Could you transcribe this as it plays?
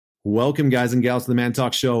Welcome, guys and gals, to the Man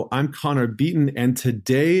Talk Show. I'm Connor Beaton, and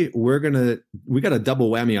today we got a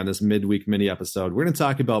double whammy on this midweek mini episode. We're gonna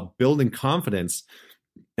talk about building confidence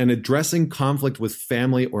and addressing conflict with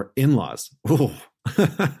family or in-laws. Oh,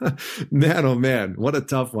 man, oh man, what a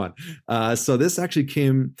tough one. So this actually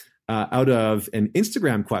came out of an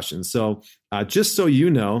Instagram question. So just so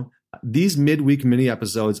you know, these midweek mini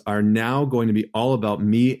episodes are now going to be all about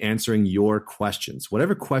me answering your questions,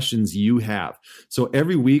 whatever questions you have. So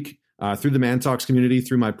every week through the Man Talks community,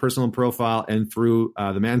 through my personal profile, and through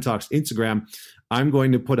the Man Talks Instagram, I'm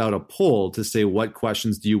going to put out a poll to say, what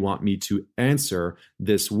questions do you want me to answer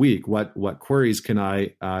this week? What queries can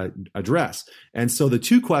I address? And so the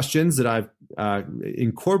two questions that I've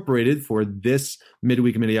incorporated for this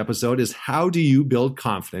midweek mini episode is, how do you build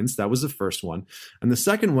confidence? That was the first one. And the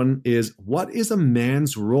second one is, what is a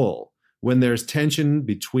man's role when there's tension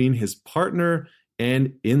between his partner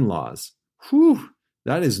and in-laws? Whew,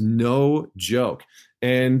 that is no joke.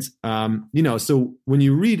 And, so when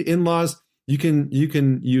you read in-laws, you can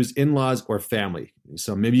use in-laws or family.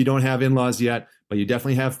 So maybe you don't have in-laws yet, but you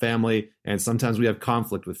definitely have family, and sometimes we have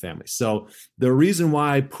conflict with family. So the reason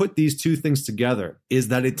why I put these two things together is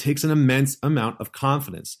that it takes an immense amount of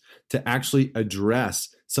confidence to actually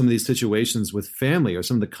address some of these situations with family or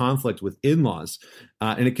some of the conflict with in-laws.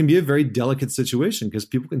 And it can be a very delicate situation because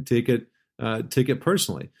people can take it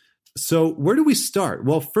personally. So where do we start?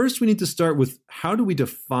 Well, first we need to start with, how do we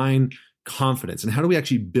define confidence and how do we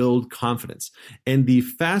actually build confidence? And the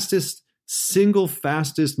fastest,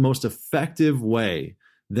 most effective way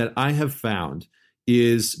that I have found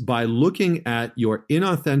is by looking at your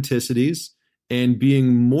inauthenticities and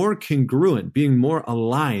being more congruent, being more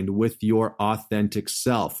aligned with your authentic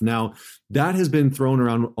self. Now, that has been thrown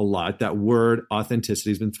around a lot. That word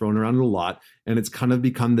authenticity has been thrown around a lot, and it's kind of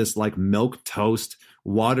become this like milquetoast,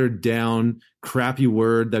 watered down, crappy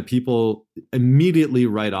word that people immediately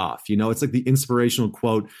write off. You know, it's like the inspirational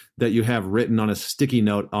quote that you have written on a sticky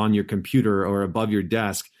note on your computer or above your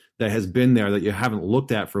desk that has been there that you haven't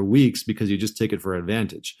looked at for weeks because you just take it for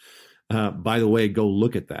advantage. By the way, go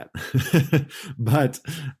look at that. But,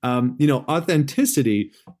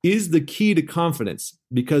 authenticity is the key to confidence,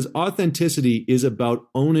 because authenticity is about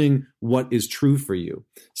owning what is true for you.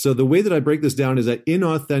 So the way that I break this down is that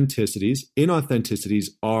inauthenticities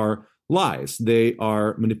are lies. They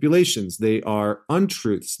are manipulations. They are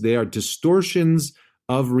untruths. They are distortions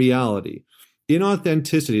of reality.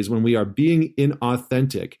 Inauthenticity is when we are being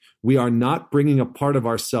inauthentic. We are not bringing a part of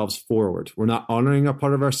ourselves forward. We're not honoring a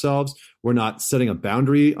part of ourselves. We're not setting a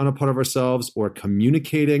boundary on a part of ourselves or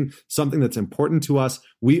communicating something that's important to us.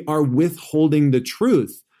 We are withholding the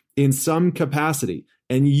truth in some capacity.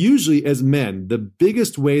 And usually as men, the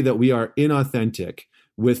biggest way that we are inauthentic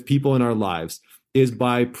with people in our lives is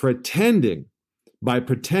by pretending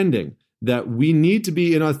that we need to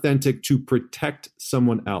be inauthentic to protect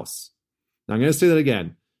someone else. Now, I'm going to say that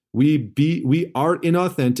again. We are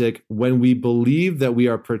inauthentic when we believe that we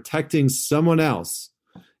are protecting someone else.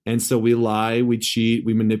 And so we lie, we cheat,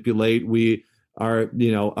 we manipulate, we are,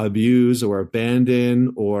 abuse or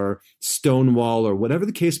abandon or stonewall or whatever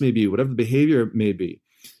the case may be, whatever the behavior may be.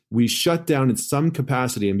 We shut down in some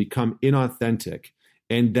capacity and become inauthentic.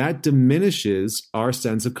 And that diminishes our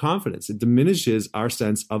sense of confidence. It diminishes our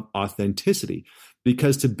sense of authenticity,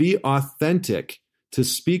 because to be authentic, to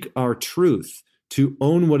speak our truth, to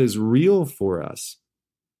own what is real for us,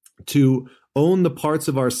 to own the parts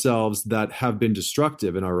of ourselves that have been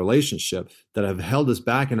destructive in our relationship, that have held us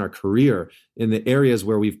back in our career, in the areas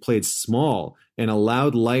where we've played small and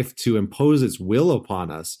allowed life to impose its will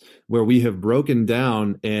upon us, where we have broken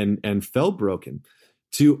down and felt broken.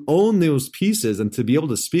 To own those pieces and to be able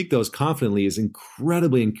to speak those confidently is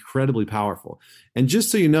incredibly, incredibly powerful. And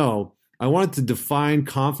just so you know, I wanted to define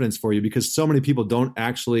confidence for you because so many people don't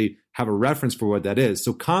actually have a reference for what that is.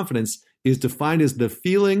 So confidence is defined as the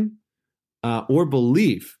feeling or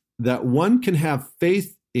belief that one can have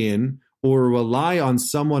faith in or rely on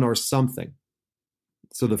someone or something.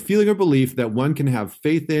 So the feeling or belief that one can have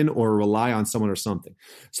faith in or rely on someone or something.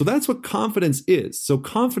 So that's what confidence is. So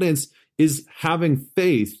confidence is having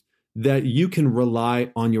faith that you can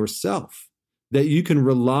rely on yourself, that you can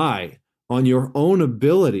rely on your own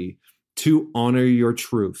ability to honor your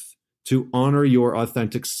truth, to honor your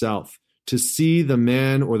authentic self, to see the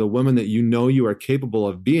man or the woman that you know you are capable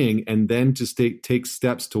of being, and then to take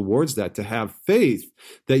steps towards that, to have faith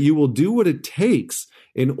that you will do what it takes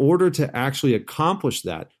in order to actually accomplish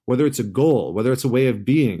that, whether it's a goal, whether it's a way of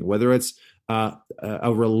being, whether it's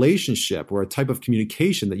a relationship or a type of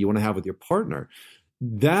communication that you want to have with your partner.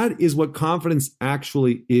 That is what confidence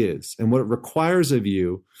actually is. And what it requires of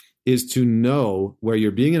you is to know where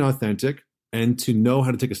you're being inauthentic and to know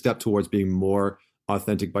how to take a step towards being more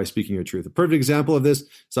authentic by speaking your truth. A perfect example of this,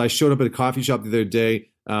 so I showed up at a coffee shop the other day.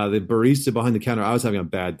 The barista behind the counter, I was having a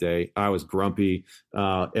bad day. I was grumpy.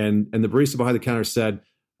 And the barista behind the counter said,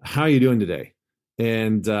 "How are you doing today?"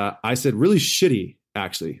 And I said, "Really shitty,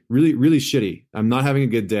 actually. Really, really shitty. I'm not having a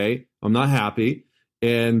good day. I'm not happy.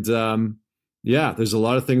 And yeah, there's a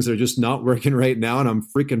lot of things that are just not working right now, and I'm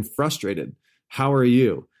freaking frustrated. How are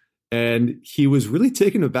you?" And he was really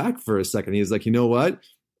taken aback for a second. He was like, "You know what?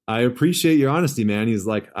 I appreciate your honesty, man." He's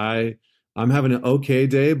like, I'm having an okay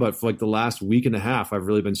day, but for like the last week and a half, I've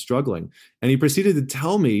really been struggling. And he proceeded to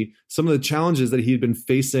tell me some of the challenges that he had been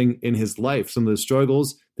facing in his life, some of the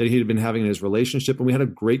struggles that he had been having in his relationship. And we had a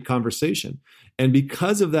great conversation. And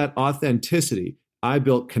because of that authenticity, I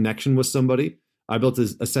built connection with somebody. I built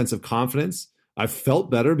a sense of confidence. I felt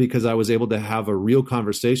better because I was able to have a real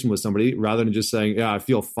conversation with somebody rather than just saying, "Yeah, I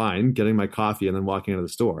feel fine," getting my coffee and then walking out of the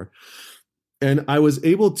store. And I was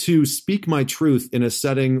able to speak my truth in a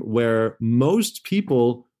setting where most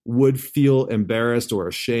people would feel embarrassed or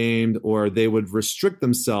ashamed, or they would restrict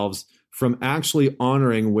themselves from actually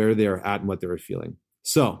honoring where they're at and what they were feeling.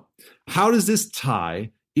 So, how does this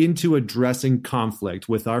tie into addressing conflict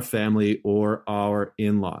with our family or our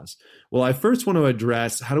in-laws? Well, I first want to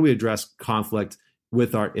address, how do we address conflict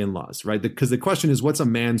with our in-laws, right? Because the question is, what's a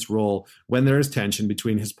man's role when there is tension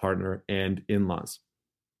between his partner and in-laws?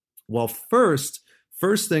 Well, first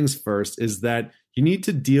things first is that you need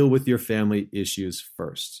to deal with your family issues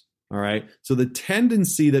first. All right. So the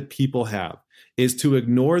tendency that people have is to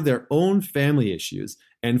ignore their own family issues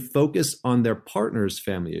and focus on their partner's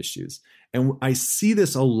family issues. And I see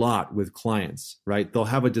this a lot with clients, right? They'll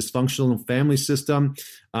have a dysfunctional family system,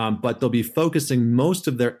 but they'll be focusing most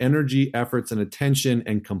of their energy, efforts, and attention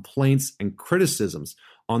and complaints and criticisms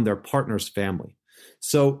on their partner's family.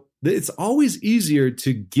 So it's always easier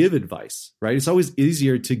to give advice, right? It's always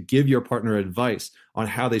easier to give your partner advice on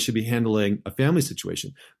how they should be handling a family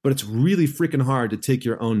situation, but it's really freaking hard to take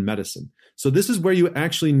your own medicine. So this is where you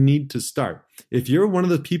actually need to start. If you're one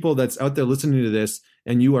of the people that's out there listening to this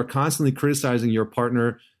and you are constantly criticizing your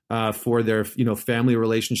partner for their, family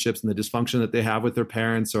relationships and the dysfunction that they have with their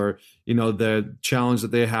parents, or, the challenge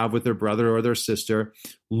that they have with their brother or their sister,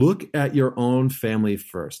 look at your own family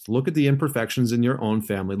first. Look at the imperfections in your own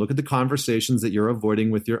family. Look at the conversations that you're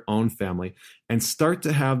avoiding with your own family and start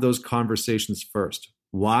to have those conversations first.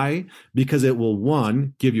 Why? Because it will,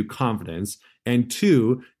 one, give you confidence, and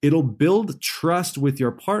two, it'll build trust with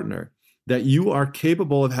your partner that you are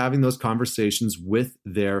capable of having those conversations with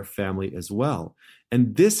their family as well.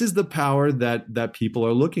 And this is the power that people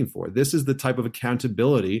are looking for. This is the type of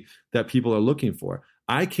accountability that people are looking for.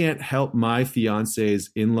 I can't help my fiance's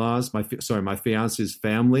in-laws, my fiance's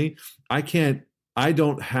family. I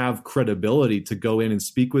don't have credibility to go in and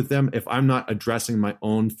speak with them if I'm not addressing my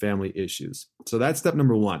own family issues. So that's step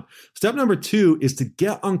number one. Step number two is to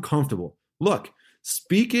get uncomfortable. Look,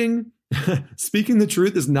 speaking the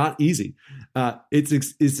truth is not easy.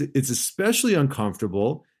 It's especially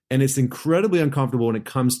uncomfortable, and it's incredibly uncomfortable when it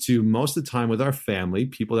comes to most of the time with our family,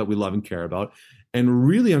 people that we love and care about, and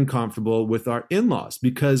really uncomfortable with our in-laws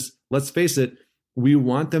because, let's face it, we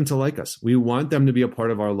want them to like us. We want them to be a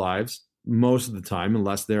part of our lives most of the time,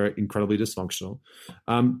 unless they're incredibly dysfunctional.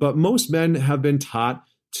 But most men have been taught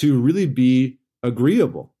to really be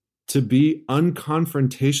agreeable, to be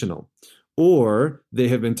unconfrontational. Or they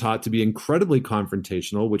have been taught to be incredibly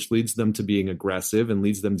confrontational, which leads them to being aggressive and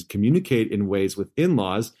leads them to communicate in ways with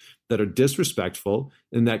in-laws that are disrespectful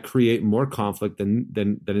and that create more conflict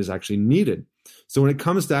than is actually needed. So when it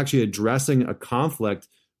comes to actually addressing a conflict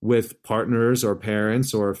with partners or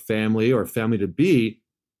parents or family to be,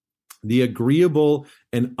 the agreeable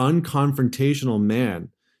and unconfrontational man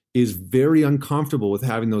is very uncomfortable with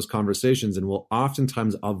having those conversations and will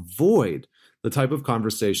oftentimes avoid the type of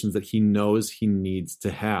conversations that he knows he needs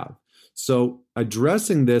to have. So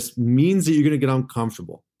addressing this means that you're going to get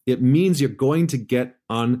uncomfortable. It means you're going to get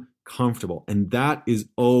uncomfortable, and that is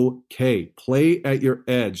okay. Play at your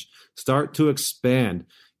edge. Start to expand.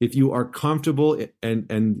 If you are comfortable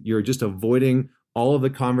and you're just avoiding all of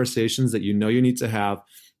the conversations that you know you need to have,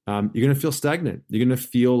 you're going to feel stagnant. You're going to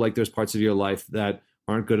feel like there's parts of your life that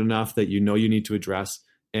aren't good enough that you know you need to address.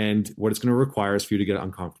 And what it's going to require is for you to get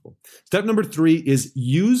uncomfortable. Step number 3 is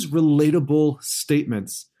use relatable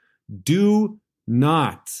statements. Do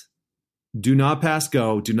not pass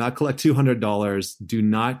go. Do not collect $200. Do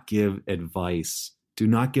not give advice. Do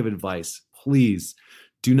not give advice. Please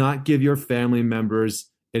do not give your family members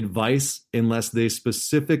advice unless they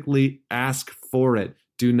specifically ask for it.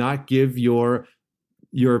 Do not give your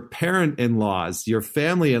your parent-in-laws, your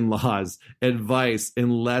family-in-laws advice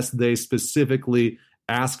unless they specifically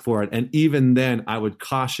ask for it. And even then, I would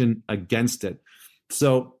caution against it.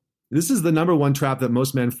 So this is the number one trap that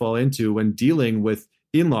most men fall into when dealing with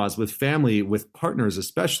in-laws, with family, with partners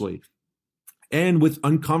especially, and with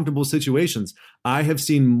uncomfortable situations. I have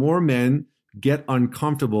seen more men get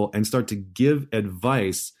uncomfortable and start to give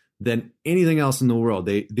advice than anything else in the world.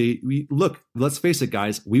 We look, let's face it,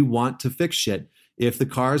 guys, we want to fix shit. If the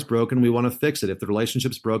car is broken, we want to fix it. If the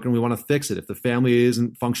relationship's broken, we want to fix it. If the family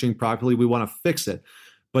isn't functioning properly, we want to fix it.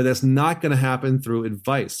 But that's not going to happen through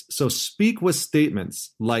advice. So speak with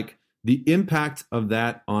statements like, the impact of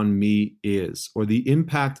that on me is, or the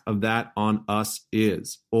impact of that on us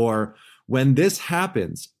is, or when this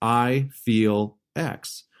happens, I feel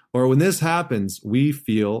X, or when this happens, we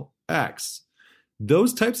feel X.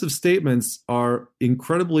 Those types of statements are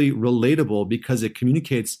incredibly relatable because it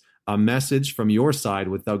communicates a message from your side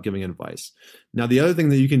without giving advice. Now, the other thing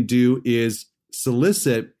that you can do is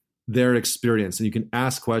solicit their experience. And you can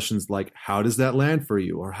ask questions like, how does that land for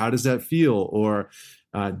you? Or how does that feel? Or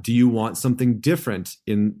do you want something different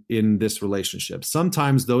in this relationship?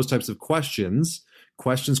 Sometimes those types of questions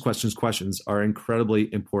are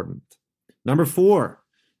incredibly important. Number 4,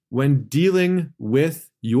 when dealing with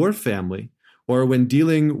your family or when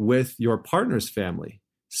dealing with your partner's family,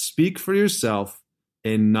 speak for yourself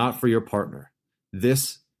and not for your partner.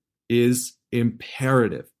 This is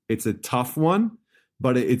imperative. It's a tough one,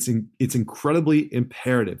 but it's incredibly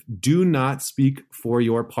imperative. Do not speak for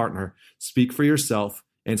your partner. Speak for yourself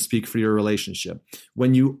and speak for your relationship.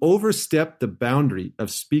 When you overstep the boundary of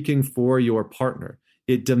speaking for your partner,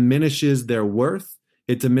 it diminishes their worth.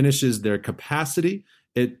 It diminishes their capacity.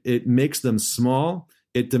 It makes them small.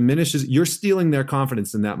 It diminishes, you're stealing their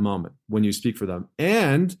confidence in that moment when you speak for them.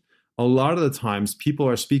 And a lot of the times people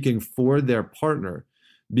are speaking for their partner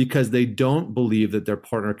because they don't believe that their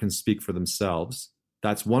partner can speak for themselves.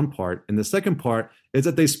 That's one part. And the second part is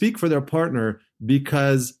that they speak for their partner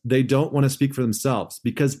because they don't want to speak for themselves,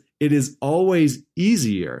 because it is always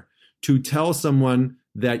easier to tell someone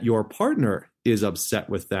that your partner is upset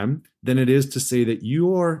with them than it is to say that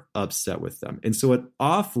you're upset with them. And so it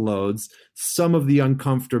offloads some of the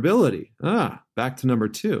uncomfortability. Back to number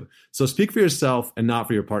 2. So speak for yourself and not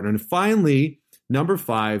for your partner. And finally, number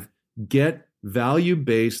 5, get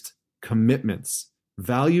value-based commitments.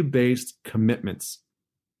 Value-based commitments.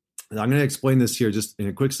 I'm going to explain this here just in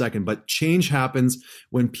a quick second, but change happens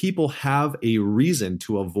when people have a reason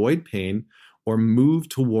to avoid pain or move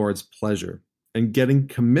towards pleasure. And getting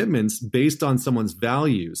commitments based on someone's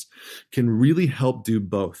values can really help do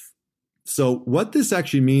both. So what this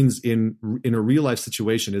actually means in a real life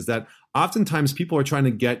situation is that oftentimes people are trying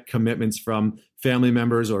to get commitments from family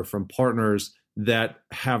members or from partners that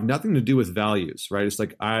have nothing to do with values, right? It's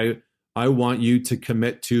like, I want you to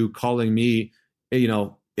commit to calling me,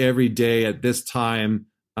 every day at this time,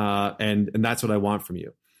 and that's what I want from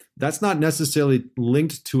you. That's not necessarily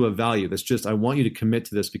linked to a value. That's just, I want you to commit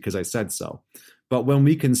to this because I said so. But when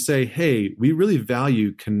we can say, hey, we really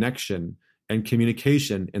value connection and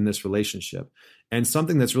communication in this relationship. And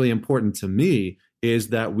something that's really important to me is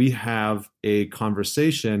that we have a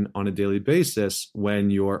conversation on a daily basis when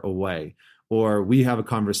you're away. Or we have a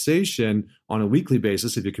conversation on a weekly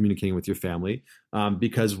basis if you're communicating with your family,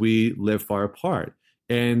 because we live far apart.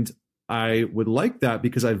 And I would like that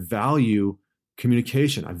because I value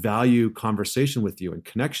communication. I value conversation with you and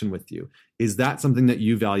connection with you. Is that something that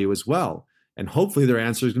you value as well? And hopefully their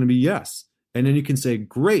answer is going to be yes. And then you can say,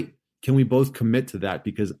 great, can we both commit to that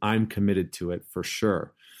because I'm committed to it for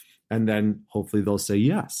sure. And then hopefully they'll say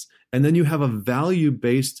yes. And then you have a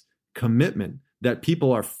value-based commitment that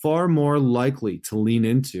people are far more likely to lean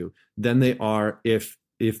into than they are if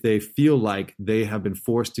they feel like they have been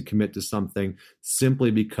forced to commit to something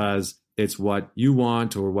simply because it's what you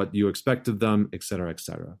want or what you expect of them, et cetera, et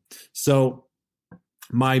cetera. So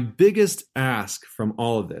my biggest ask from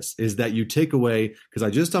all of this is that you take away, because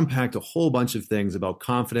I just unpacked a whole bunch of things about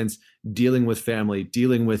confidence, dealing with family,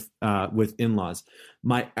 dealing with in-laws.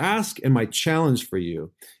 My ask and my challenge for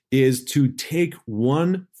you is to take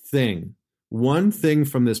one thing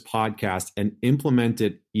from this podcast and implement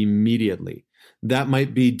it immediately. That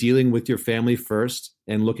might be dealing with your family first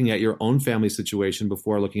and looking at your own family situation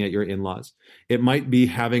before looking at your in-laws. It might be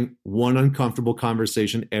having one uncomfortable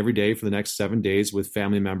conversation every day for the next 7 days with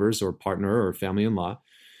family members or partner or family-in-law.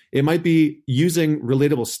 It might be using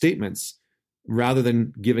relatable statements rather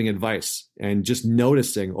than giving advice and just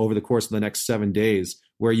noticing over the course of the next 7 days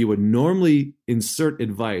where you would normally insert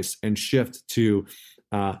advice and shift to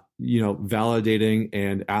validating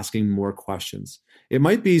and asking more questions. It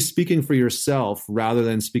might be speaking for yourself rather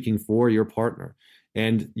than speaking for your partner.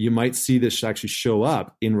 And you might see this actually show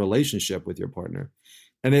up in relationship with your partner.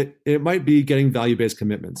 And it might be getting value-based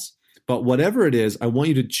commitments. But whatever it is, I want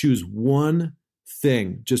you to choose one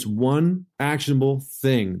thing, just one actionable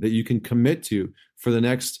thing that you can commit to for the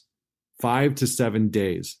next 5 to 7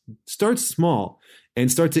 days. Start small and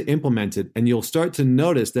start to implement it. And you'll start to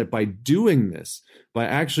notice that by doing this, by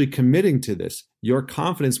actually committing to this, your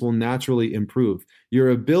confidence will naturally improve. Your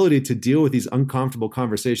ability to deal with these uncomfortable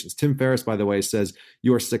conversations. Tim Ferriss, by the way, says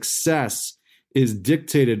your success is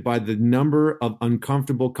dictated by the number of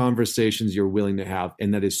uncomfortable conversations you're willing to have.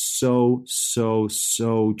 And that is so, so,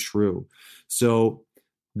 so true. So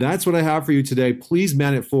that's what I have for you today. Please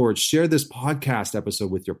man it forward. Share this podcast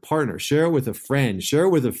episode with your partner. Share it with a friend. Share it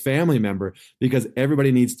with a family member, because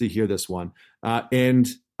everybody needs to hear this one. And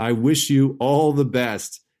I wish you all the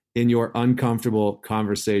best in your uncomfortable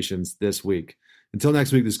conversations this week. Until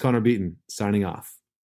next week, this is Connor Beaton signing off.